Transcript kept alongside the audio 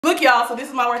Look, y'all, so this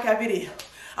is my workout video.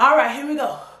 All right, here we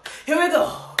go. Here we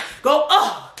go. Go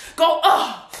up, go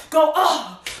up, go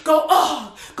up, go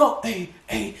up, go. Hey,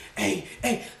 hey, hey,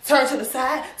 hey. Turn to the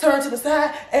side, turn to the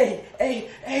side. Hey, hey,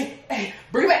 hey, hey.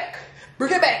 Bring it back,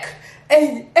 bring it back.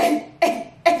 Hey, hey,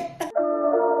 hey, hey.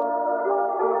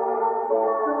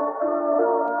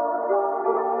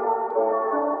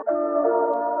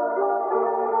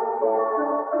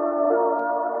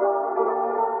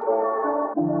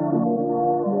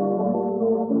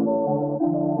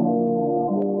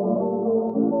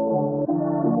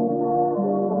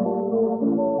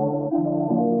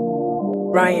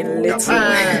 Ryan Little.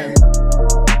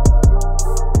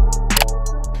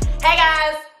 Hey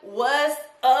guys, what's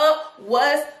up?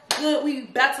 What's good? We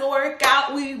about to work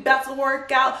out. We about to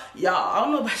work out. Y'all, I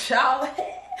don't know about y'all,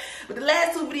 but the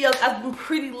last two videos I've been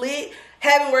pretty lit.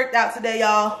 Haven't worked out today,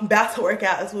 y'all. About to work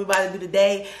out. That's what we're about to do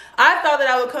today. I thought that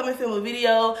I would come and film a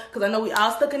video because I know we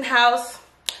all stuck in the house.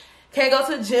 Can't go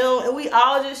to the gym, and we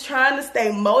all just trying to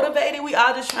stay motivated. We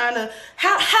all just trying to,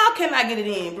 how can I get it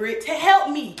in, Britt? To help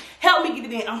me get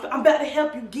it in. I'm about to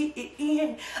help you get it in.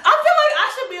 I feel like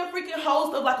I should be a freaking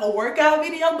host of like a workout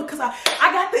video because I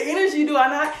got the energy, do I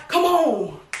not? Come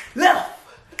on, left,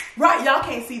 right. Y'all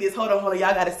can't see this. Hold on.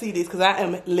 Y'all gotta see this because I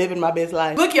am living my best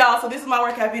life. Look, y'all, so this is my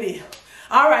workout video.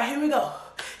 All right, here we go.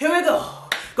 Here we go.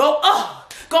 Go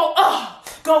up, go up,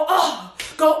 go up,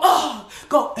 go up.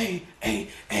 Go, hey, hey,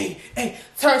 hey, hey.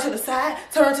 Turn to the side,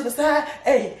 turn to the side.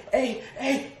 Hey, hey,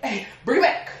 hey, hey. Bring it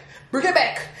back, bring it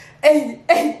back. Hey,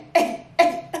 hey, hey,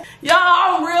 hey. Y'all,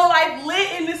 I'm real life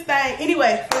lit in this thing.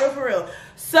 Anyway, for real.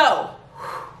 So,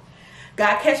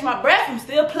 gotta catch my breath. I'm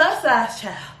still plus size,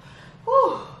 child.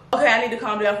 Whew. Okay, I need to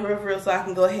calm down for real so I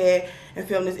can go ahead and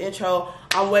film this intro.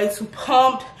 I'm way too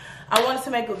pumped. I wanted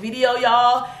to make a video,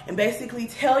 y'all, and basically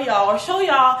tell y'all or show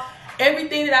y'all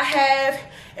everything that I have,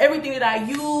 everything that I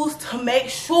use to make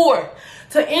sure,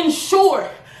 to ensure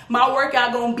my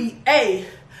workout gonna be A1.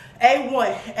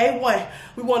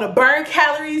 We wanna burn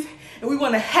calories and we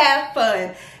wanna have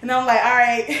fun. And I'm like, all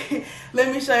right,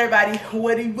 let me show everybody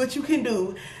what you can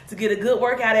do to get a good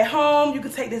workout at home. You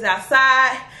can take this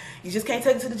outside. You just can't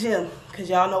take it to the gym because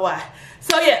y'all know why.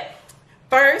 So yeah,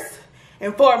 first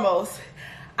and foremost,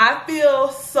 I feel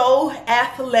so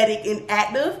athletic and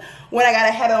active when I got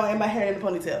a hat on and my hair in a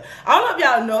ponytail. I don't know if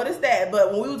y'all noticed that,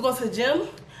 but when we was going to the gym,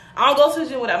 I don't go to the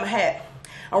gym without my hat.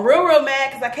 I'm real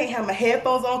mad because I can't have my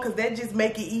headphones on because that just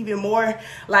make it even more,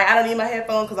 like, I don't need my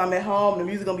headphones because I'm at home and the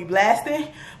music gonna be blasting.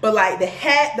 But like the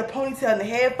hat, the ponytail, and the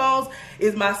headphones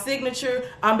is my signature.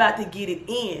 I'm about to get it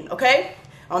in, okay?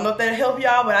 I don't know if that'll help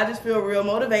y'all, but I just feel real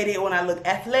motivated when I look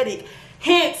athletic.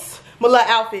 Hence, my little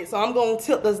outfit. So I'm gonna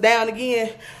tilt this down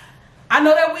again. I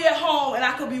know that we at home and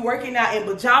I could be working out in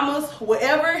pajamas,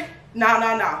 whatever.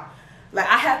 Nah. Like,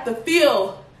 I have to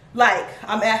feel like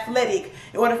I'm athletic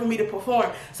in order for me to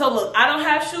perform. So look, I don't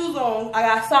have shoes on. I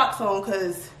got socks on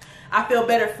because I feel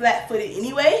better flat-footed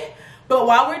anyway. But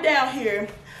while we're down here,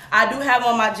 I do have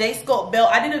on my J-Sculpt belt.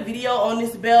 I did a video on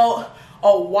this belt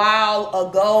a while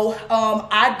ago.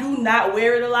 I do not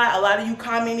wear it a lot. A lot of you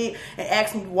commented and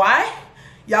asked me why.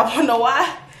 Y'all wanna know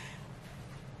why?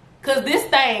 Cause this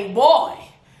thing, boy,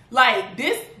 like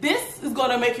this is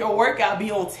gonna make your workout be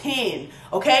on 10,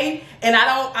 okay? And I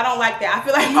don't like that. I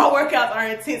feel like my workouts are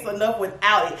intense enough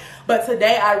without it. But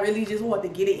today I really just want to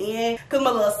get it in. Cause my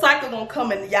little cycle gonna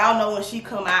come and y'all know when she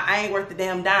come out, I ain't worth the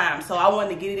damn dime. So I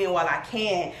wanted to get it in while I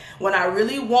can. When I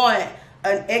really want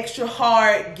an extra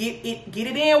hard get it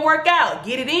in workout,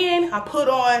 get it in, I put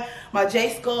on my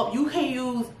J-Sculpt. You can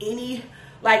use any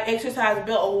like exercise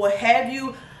belt or what have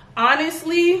you.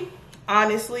 Honestly,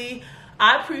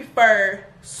 I prefer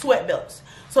sweat belts.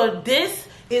 So this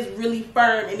is really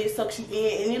firm and it sucks you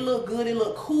in and it look good, it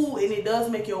look cool, and it does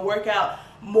make your workout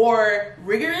more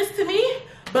rigorous to me.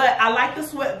 But I like the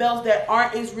sweat belts that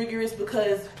aren't as rigorous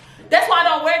because that's why I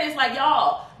don't wear this. Like,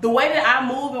 y'all, the way that I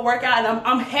move and work out, and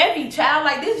I'm heavy, child,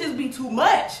 like this just be too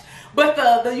much. But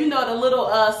the you know, the little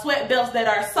sweat belts that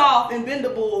are soft and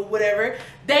bendable, whatever,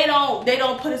 they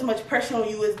don't put as much pressure on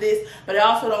you as this, but they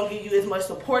also don't give you as much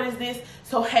support as this.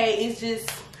 So hey, it's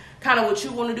just kind of what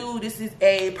you want to do. This is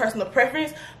a personal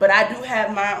preference, but I do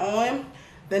have mine on.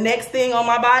 The next thing on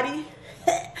my body,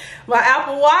 my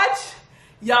Apple Watch.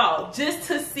 Y'all, just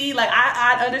to see, like,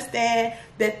 I understand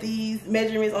that these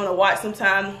measurements on a watch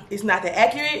sometimes it's not that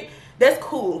accurate. That's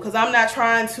cool, because I'm not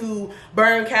trying to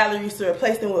burn calories to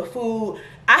replace them with food.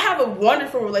 I have a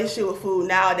wonderful relationship with food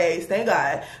nowadays, thank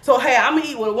God. So hey, I'm gonna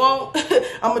eat what I want.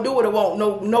 I'm gonna do what I want.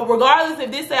 No, regardless if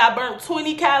this say I burnt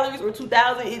 20 calories or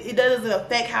 2,000, it doesn't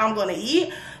affect how I'm gonna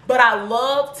eat. But I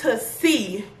love to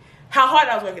see how hard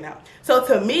I was working out. So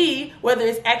to me, whether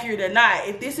it's accurate or not,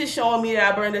 if this is showing me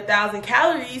that I burned 1,000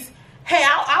 calories, hey,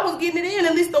 I was getting it in,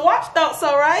 at least the watch thought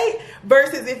so, right?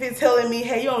 Versus if it's telling me,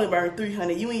 hey, you only burned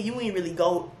 300, you ain't really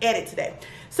go at it today.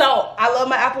 So I love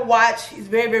my Apple Watch. It's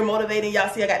very, very motivating. Y'all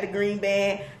see I got the green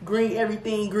band, green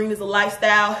everything. Green is a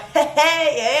lifestyle.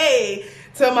 Hey,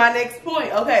 to my next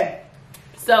point. Okay,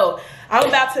 so I'm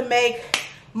about to make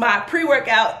my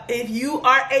pre-workout. If you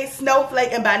are a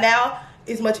snowflake, and by now,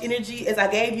 as much energy as I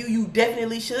gave you, you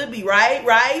definitely should be, right?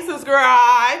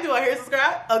 Subscribe. Do I hear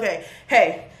subscribe? Okay,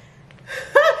 hey.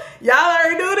 Y'all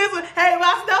already knew this one. Hey,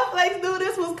 my snowflakes knew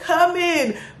this was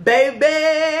coming, baby.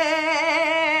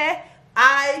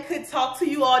 I could talk to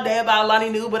you all day about Lonnie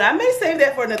New, but I may save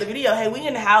that for another video. Hey, we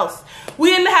in the house.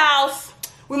 We in the house.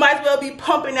 We might as well be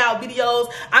pumping out videos.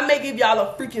 I may give y'all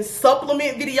a freaking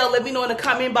supplement video. Let me know in the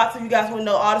comment box if you guys want to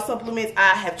know all the supplements I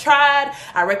have tried.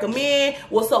 I recommend.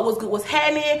 What's up, what's good, what's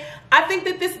happening. I think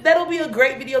that that'll be a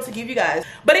great video to give you guys.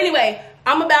 But anyway,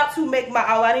 I'm about to make my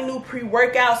Lonnie New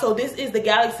pre-workout. So this is the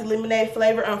Galaxy Lemonade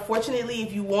flavor. Unfortunately,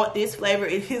 if you want this flavor,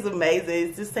 it is amazing.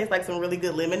 It just tastes like some really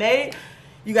good lemonade.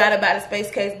 You gotta buy the space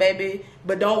case, baby.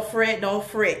 But don't fret,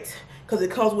 because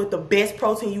it comes with the best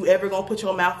protein you ever gonna put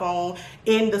your mouth on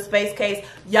in the space case.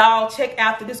 Y'all check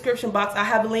out the description box. I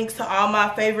have links to all my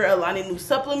favorite Lonnie New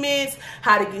supplements,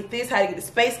 how to get this, how to get the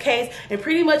space case, and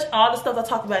pretty much all the stuff I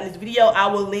talked about in this video, I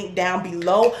will link down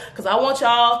below, because I want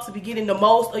y'all to be getting the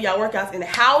most of y'all workouts in the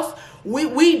house.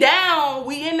 We down,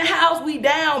 we in the house, we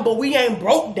down, but we ain't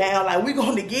broke down. Like, we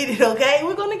gonna get it, okay?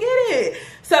 We're gonna get it.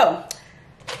 So,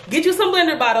 get you some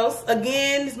blender bottles.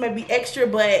 Again, this may be extra,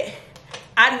 but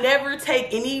I never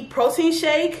take any protein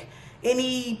shake,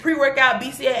 any pre-workout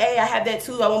BCAA. I have that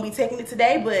too. I won't be taking it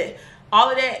today, but all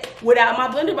of that without my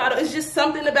blender bottle. It's just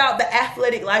something about the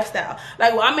athletic lifestyle.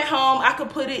 Like, when I'm at home, I could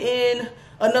put it in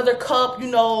another cup, you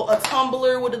know, a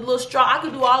tumbler with a little straw. I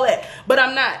could do all that, but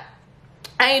I'm not.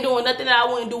 I ain't doing nothing that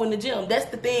I wouldn't do in the gym. That's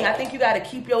the thing. I think you got to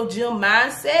keep your gym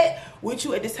mindset with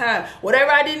you at this time.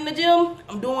 Whatever I did in the gym,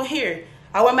 I'm doing here.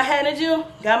 I wear my hat in the gym,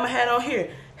 got my hat on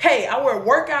here. Hey, I wear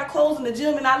workout clothes in the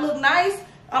gym and I look nice,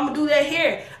 I'm gonna do that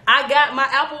here. I got my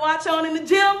Apple Watch on in the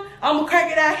gym, I'm gonna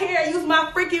crank it out here. I use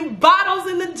my freaking bottles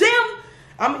in the gym.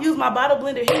 I'm gonna use my bottle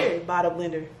blender here. Bottle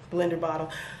blender, blender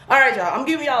bottle. All right, y'all, I'm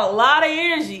giving y'all a lot of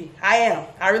energy. I am.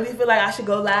 I really feel like I should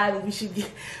go live and we should do some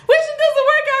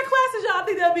workout classes. Y'all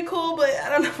think that'd be cool, but I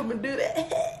don't know if I'm gonna do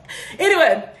that.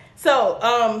 Anyway,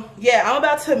 so, yeah, I'm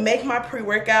about to make my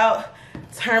pre-workout.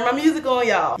 Turn my music on,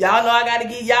 y'all. Y'all know I gotta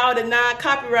get y'all the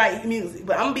non-copyright music,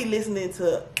 but I'm gonna be listening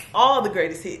to all the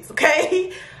greatest hits,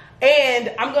 okay?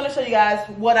 And I'm gonna show you guys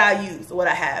what I use, what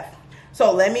I have.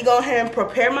 So let me go ahead and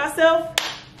prepare myself,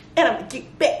 and I'm gonna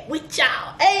get back with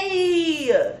y'all.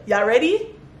 Hey, y'all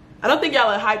ready? I don't think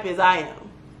y'all as hype as I am.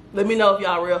 Let me know if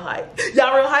y'all real hype.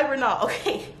 Y'all real hype or not?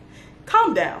 Okay,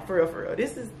 calm down, for real.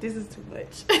 This is too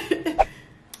much.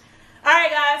 All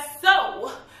right, guys.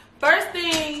 So, first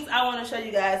things I want to show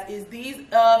you guys is these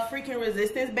freaking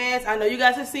resistance bands. I know you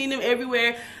guys have seen them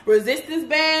everywhere. Resistance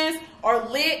bands are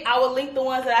lit. I will link the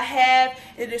ones that I have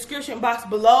in the description box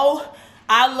below.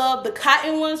 I love the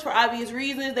cotton ones for obvious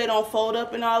reasons. They don't fold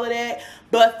up and all of that.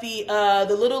 But the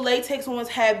little latex ones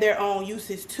have their own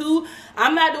uses too.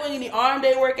 I'm not doing any arm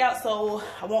day workout, so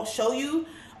I won't show you.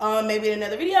 Maybe in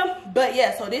another video. But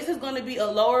yeah, so this is going to be a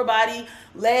lower body,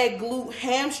 leg, glute,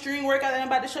 hamstring workout that I'm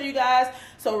about to show you guys.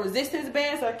 So resistance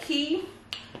bands are key.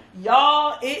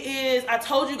 Y'all, it is, I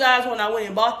told you guys when I went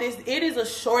and bought this, it is a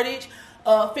shortage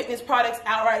of fitness products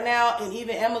out right now, and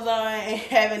even Amazon ain't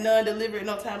having none delivered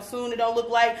no time soon, it don't look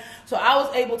like. So I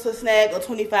was able to snag a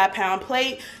 25-pound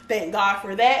plate. Thank God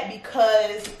for that,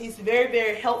 because it's very,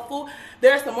 very helpful.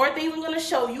 There are some more things I'm going to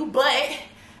show you, but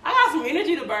I got some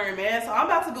energy to burn, man. So I'm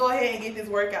about to go ahead and get this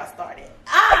workout started.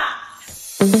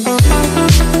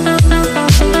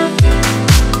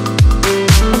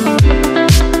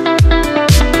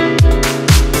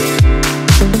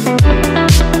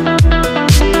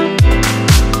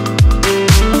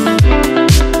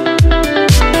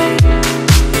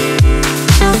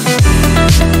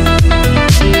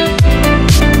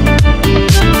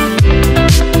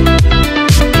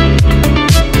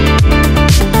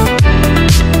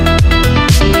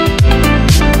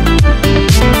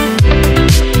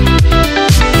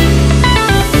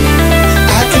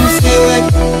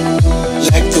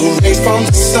 From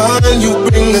the sun, you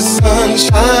bring the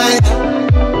sunshine.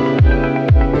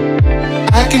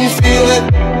 I can feel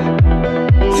it,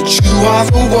 that you are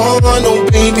the one, oh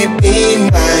baby, be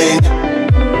mine.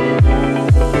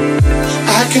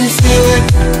 I can feel it,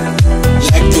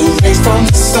 like the rays from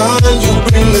the sun, you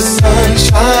bring the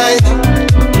sunshine.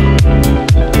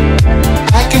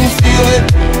 it,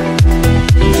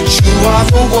 that you are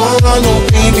the one, oh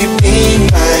baby, be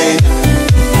mine.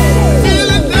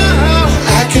 I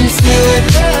can feel it,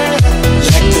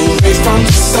 like the rays from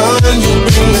the sun, you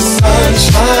bring the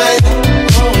sunshine.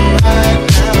 I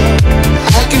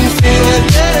can feel it,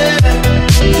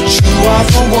 that you are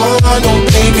the one, oh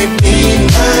baby, be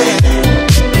mine.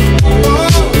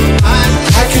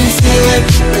 I can feel it,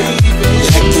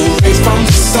 like the rays from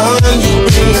the sun, you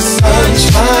bring the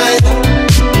sunshine.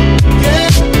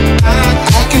 I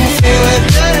can feel it,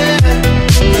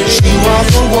 that you are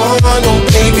the one, oh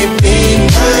baby, be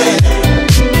mine.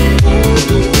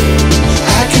 I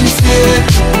can feel it,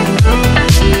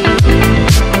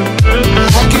 I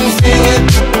can feel it,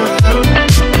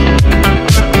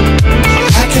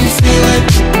 I can feel it, I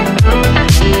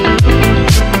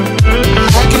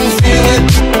can feel it,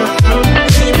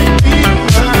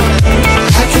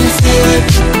 I can feel it, I can feel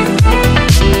it,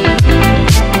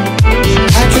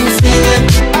 I can feel it, I can feel it, I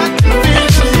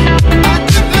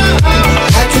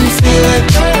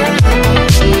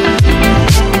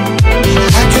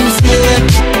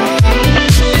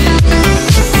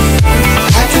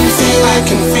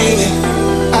can feel it,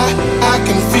 I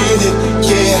can feel it,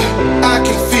 yeah, I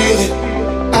can feel it,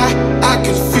 I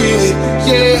can feel it,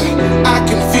 yeah, I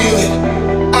can feel it,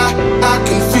 I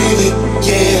can feel it,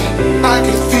 yeah, I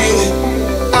can feel it,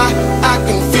 I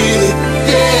can feel it,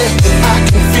 yeah, I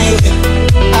can feel it,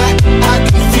 I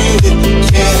can feel it,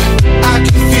 yeah, I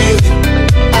can feel it,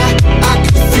 I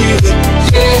can feel it,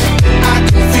 yeah, I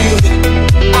can feel it,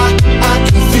 I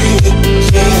can feel it,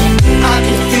 yeah, I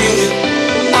can feel it,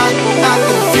 I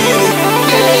can feel it,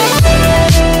 yeah.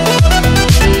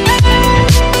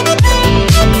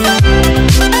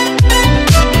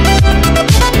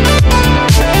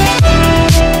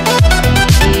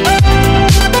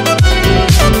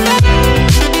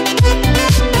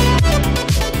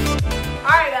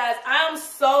 Alright guys, I'm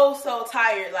so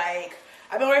tired. Like,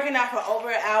 I've been working out for over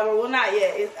an hour. Well, not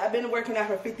yet. I've been working out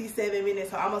for 57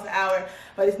 minutes, so almost an hour.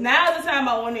 But it's now the time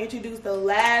I want to introduce the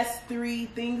last 3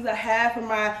 things I have for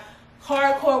my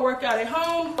hardcore workout at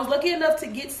home. I was lucky enough to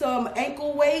get some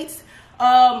ankle weights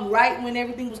right when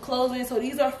everything was closing. So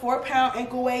these are 4-pound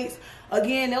ankle weights.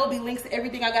 Again, there will be links to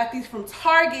everything. I got these from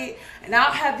Target, and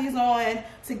I'll have these on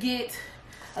to get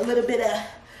a little bit of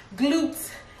glutes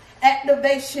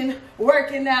activation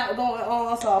working out going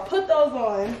on. So I'll put those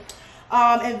on.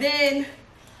 And then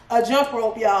a jump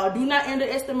rope, y'all. Do not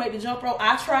underestimate the jump rope.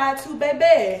 I tried to,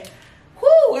 baby.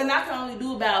 Whoo, and I can only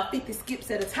do about 50 skips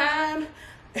at a time.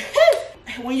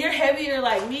 When you're heavier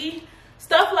like me,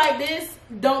 stuff like this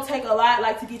don't take a lot,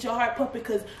 like, to get your heart pumping,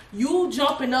 because you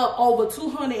jumping up over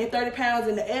 230 pounds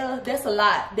in the air, that's a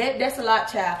lot. That's a lot,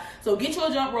 child. So get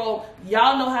your jump rope.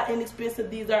 Y'all know how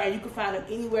inexpensive these are, and you can find them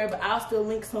anywhere, but I'll still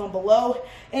link some below.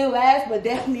 And last but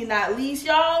definitely not least,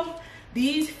 y'all,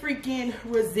 these freaking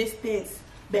resistance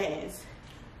bands,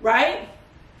 right?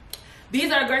 These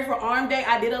are great for arm day.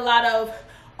 I did a lot of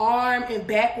arm and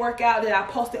back workout that I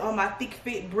posted on my Thick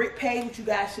Fit Brick page, which you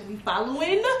guys should be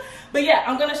following. But yeah,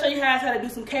 I'm gonna show you guys how to do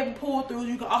some cable pull throughs.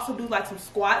 You can also do like some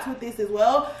squats with this as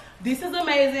well. This is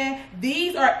amazing.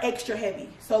 These are extra heavy,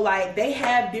 so like they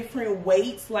have different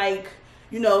weights, like,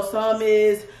 you know, some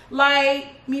is light,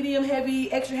 medium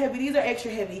heavy, extra heavy. These are extra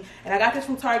heavy, and I got this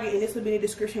from Target, and this will be in the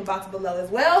description box below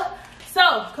as well.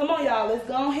 So come on, y'all, let's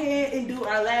go ahead and do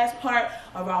our last part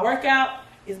of our workout.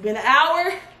 It's been an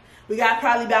hour. We got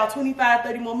probably about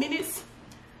 25-30 more minutes.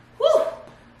 Woo!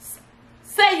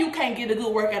 Say you can't get a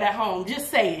good workout at home. Just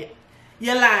say it.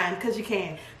 You're lying, because you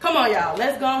can. Come on, y'all.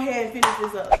 Let's go ahead and finish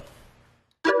this up.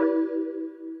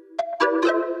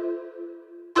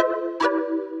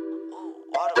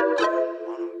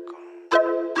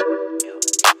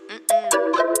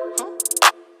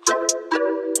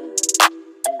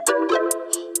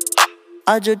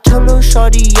 I just tell her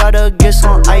shawty gotta get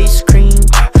some ice cream.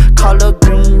 Color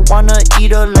green, wanna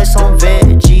eat her like some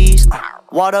veggies.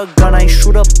 Water gun, I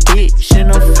shoot a bitch in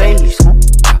the face.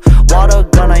 Water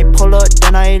gun, I pull up,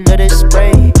 then I let it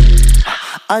spray.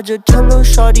 I just tell her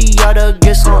shawty gotta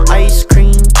get some ice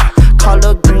cream.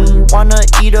 Color green, wanna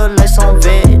eat her like some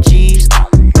veggies.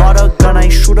 Water gun, I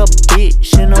shoot a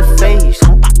bitch in the face.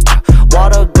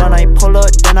 Water gun, I pull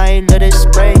up, then I let it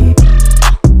spray.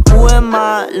 Who am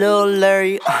I, Lil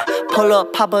Larry? Pull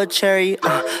up, pop a cherry.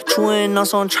 Chewing on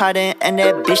some Trident, and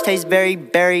that bitch tastes very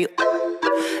berry.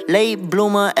 Late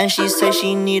bloomer, and she say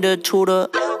she need a tutor.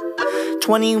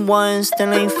 21,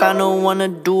 still ain't found no one to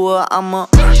do her. I'ma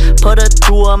put her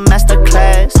through a master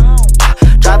class.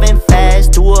 Driving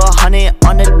fast, do 100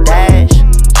 on the dash.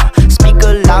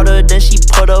 Speaker louder than she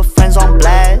put her friends on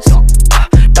blast.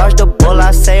 dodge the bull,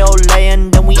 I say ole,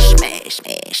 and then we smash,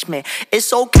 smash, smash.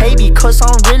 It's okay because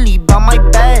I'm really by my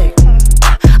bag.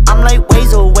 I'm like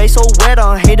ways away, so where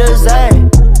the haters at?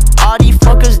 All these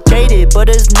fuckers jaded, but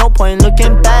there's no point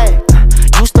looking back.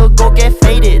 Used to go get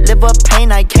faded, live up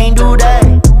pain, I can't do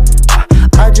that.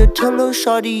 I just tell her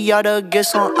shawty gotta get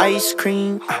some ice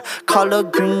cream.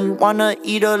 Collard green, wanna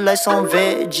eat her like some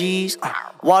veggies.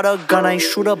 Water gun, I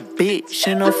shoot a bitch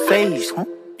in her face.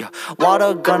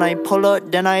 Water gun, I pull her,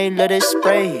 then I let it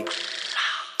spray.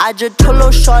 I just told her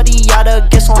shawty gotta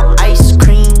get some ice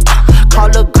cream.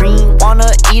 Collard green,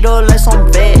 wanna eat her like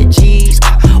some veggies.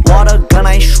 Water gun,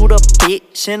 I shoot a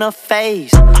bitch in her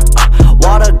face.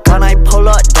 Water gun, I pull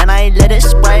her, then I let it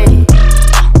spray.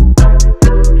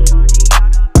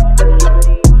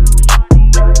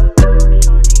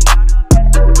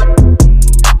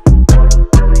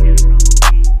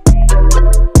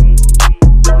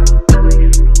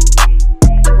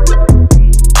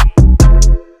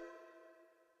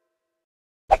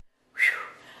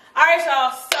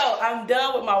 I'm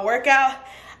done with my workout.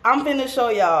 I'm finna show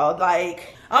y'all,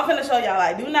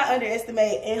 do not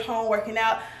underestimate in-home working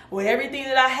out. With everything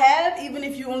that I have, even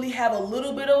if you only have a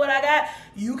little bit of what I got,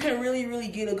 you can really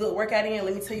get a good workout in.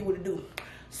 Let me tell you what to do.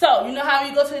 So, you know how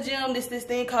you go to the gym, this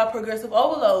thing called progressive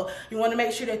overload. You want to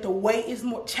make sure that the weight is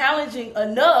more challenging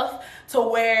enough to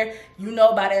where, you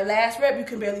know, by that last rep, you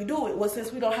can barely do it. Well,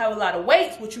 since we don't have a lot of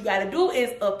weights, what you got to do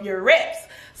is up your reps.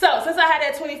 So, since I had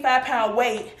that 25-pound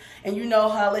weight, and you know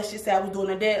how, let's just say I was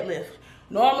doing a deadlift.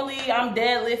 Normally, I'm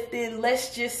deadlifting,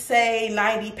 let's just say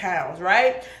 90 pounds,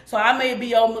 right? So I may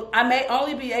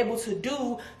only be able to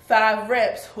do 5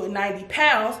 reps with 90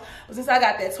 pounds. But since I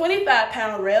got that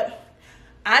 25-pound rep,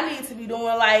 I need to be doing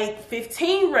like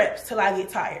 15 reps till I get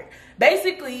tired.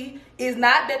 Basically, it's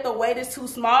not that the weight is too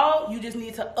small. You just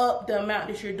need to up the amount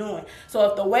that you're doing. So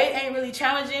if the weight ain't really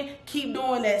challenging, keep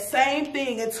doing that same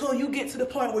thing until you get to the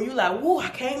point where you're like, whoa, I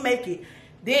can't make it.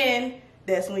 Then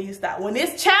that's when you stop. When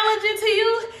it's challenging to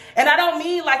you, and I don't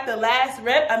mean like the last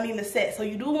rep, I mean the set. So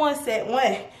you do one set,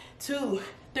 1, 2,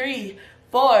 3,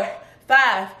 4,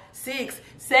 5, 6,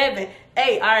 7,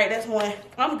 8. All right, that's 1.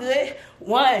 I'm good.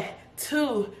 1,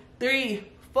 2, 3,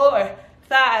 4,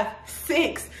 5,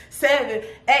 6, 7, 8.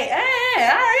 All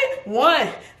right. 1,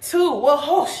 2. Well,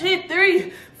 oh shit.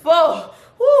 3, 4, 5.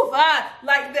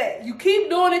 Like that. You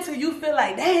keep doing it till you feel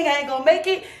like, dang, I ain't gonna make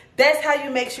it. That's how you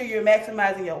make sure you're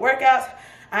maximizing your workouts.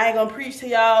 I ain't gonna preach to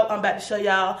y'all. I'm about to show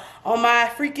y'all on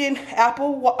my freaking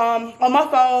Apple, on my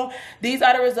phone. These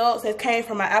are the results that came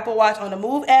from my Apple Watch on the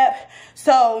Move app.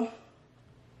 So,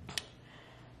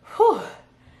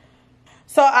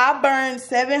 So I burned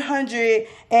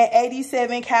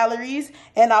 787 calories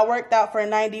and I worked out for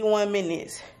 91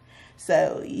 minutes.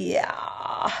 So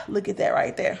yeah, look at that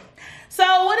right there. So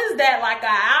what is that, like an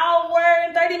hour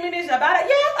and 30 minutes? An hour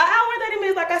and 30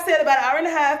 minutes, like I said, about an hour and a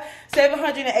half,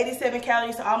 787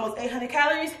 calories to almost 800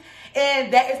 calories.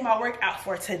 And that is my workout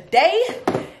for today.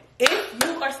 If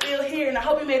you are still here, and I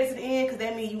hope you made it to the end, because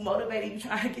that means you motivated, you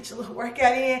trying to get your little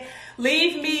workout in,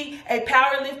 leave me a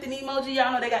powerlifting emoji.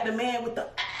 Y'all know they got the man with the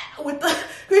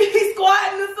he's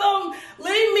squatting or something.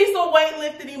 Leave me some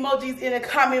weightlifting emojis in the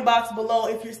comment box below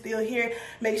if you're still here.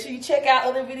 Make sure you check out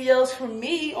other videos from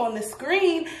me on the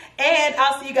screen, and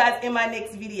I'll see you guys in my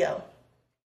next video.